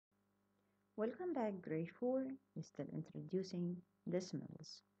Welcome back, grade 4. We're still introducing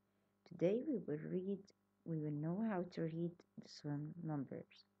decimals. Today we will know how to read decimal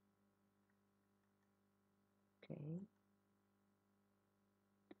numbers. Okay.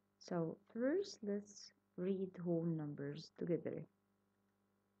 So first let's read whole numbers together.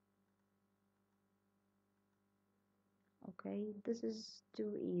 Okay, this is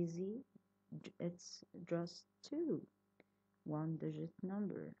too easy. It's just 2. One digit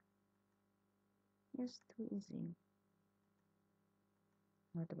number. Yes, too easy.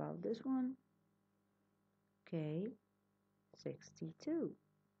 What about this one? Okay, 62.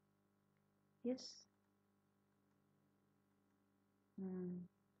 Yes.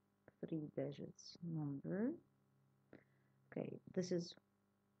 3 digits number. Okay, this is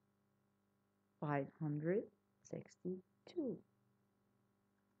 562.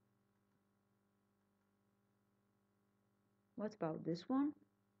 What about this one?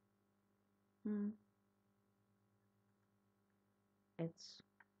 It's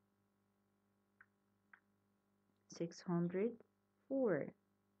 604.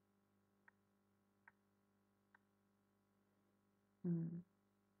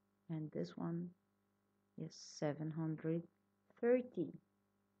 And this one is 730.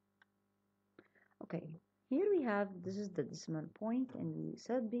 Okay, here we have, this is the decimal point, and we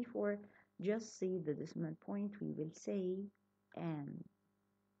said before, just see the decimal point, we will say and.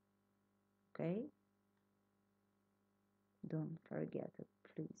 Okay, don't forget it,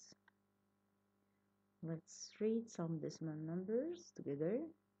 please. Let's read some decimal numbers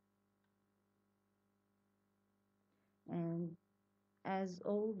together. And as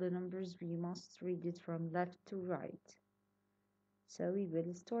all the numbers, we must read it from left to right. So we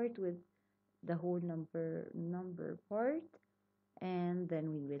will start with the whole number part, and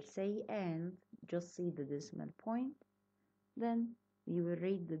then we will say and, just see the decimal point. Then we will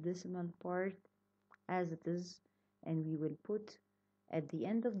read the decimal part as it is, and we will put at the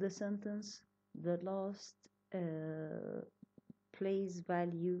end of the sentence the last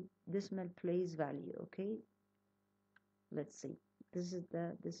decimal place value. Okay, let's see. This is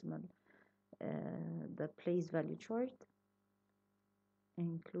the decimal the place value chart,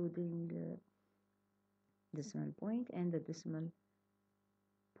 including decimal point and the decimal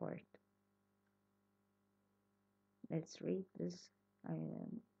part. Let's read this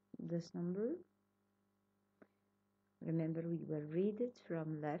number. Remember, we will read it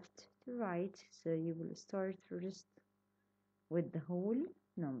from left to right, so you will start first with the whole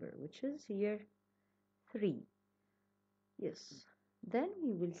number, which is here 3. Yes, then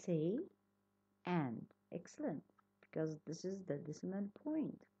we will say and. Excellent, because this is the decimal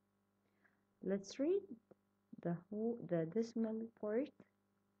point. Let's read the decimal part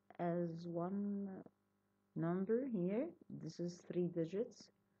as one number here. This is 3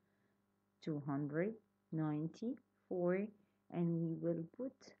 digits, 294, and we will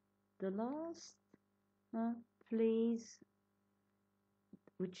put the last place,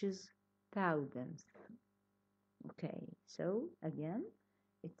 which is thousandth. Okay, so again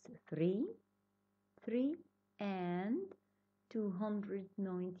it's 3 and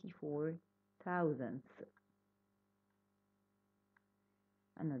 294 thousandth.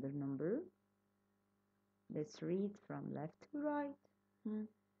 Another number. Let's read from left to right.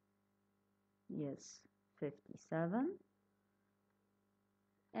 Yes, 57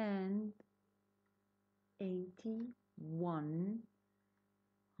 and 81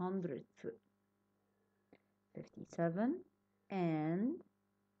 hundredth. 57 and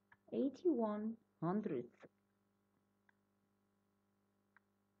 81 hundredth.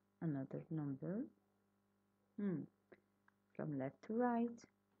 Another number. From left to right,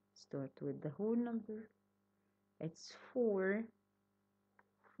 start with the whole number. It's 4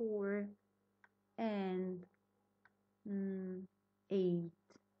 and 8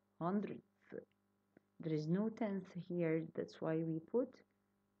 hundredth. There is no tenth here, that's why we put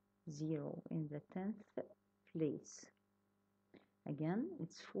 0 in the 10th place. Again,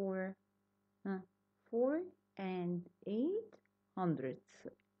 it's 4 and 8 hundredth.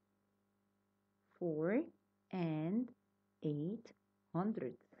 4 and 8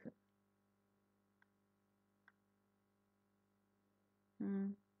 hundredth.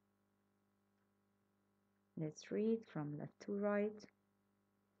 Let's read from left to right.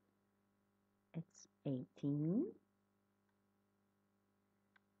 It's 18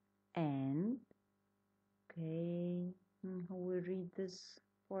 and, okay, how we read this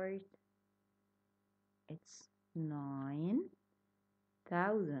part? It's 9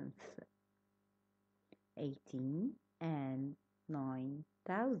 thousandth. 18 and 9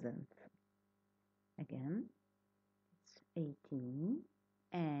 thousandth. Again, it's 18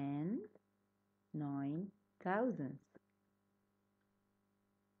 and thousandth.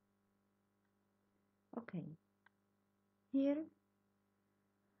 Okay, here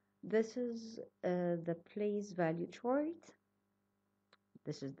this is the place value chart.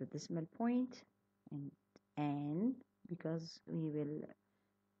 This is the decimal point, and because we will,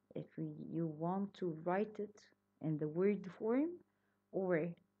 if you want to write it in the word form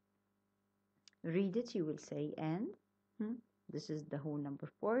or read it, you will say and. This is the whole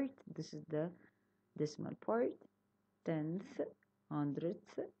number part. This is the decimal part. Tenth,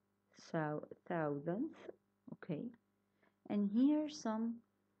 hundredth, thousandth. Okay, and here some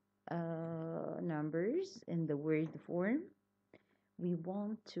numbers in the word form. We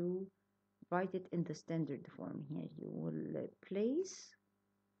want to write it in the standard form. Here you will place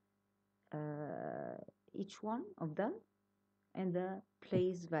each one of them in the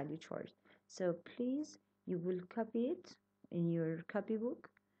place value chart. So please, you will copy it in your copybook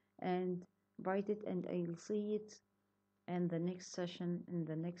and write it, and I'll see it in the next session, in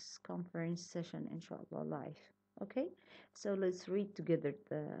the next conference session, inshallah, live. Okay, so let's read together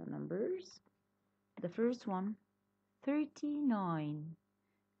the numbers. The first one, 39.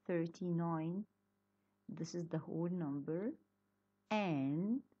 39, this is the whole number,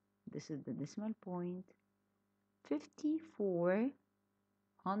 and this is the decimal point. 54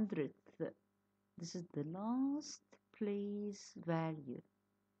 hundredth, this is the last place value.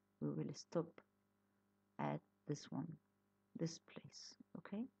 We will stop at this one, this place.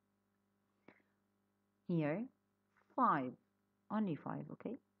 Okay, here 5, only 5.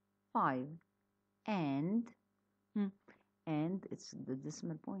 Okay, 5, and it's the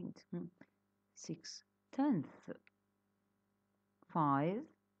decimal point. 6/10, 5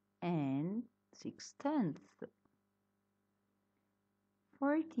 and 6/10,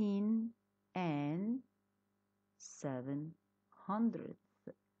 14 and 7/100,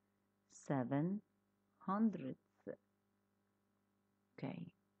 7/100.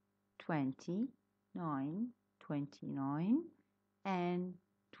 Okay, 29, 29 and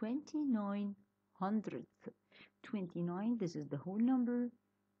 29/100. 29, this is the whole number,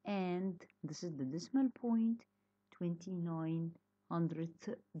 and this is the decimal point.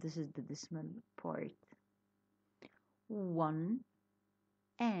 29/100, this is the decimal part. 1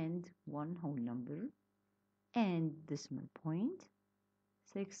 and 1 whole number, and decimal point.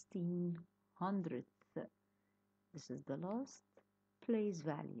 16/100, this is the last place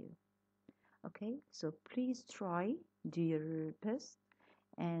value. Okay, so please try, do your best,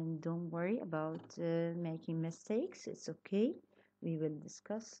 and don't worry about making mistakes. It's okay. We will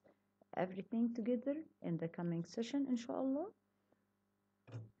discuss everything together in the coming session, inshallah.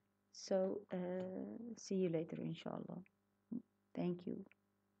 So see you later, inshallah. Thank you.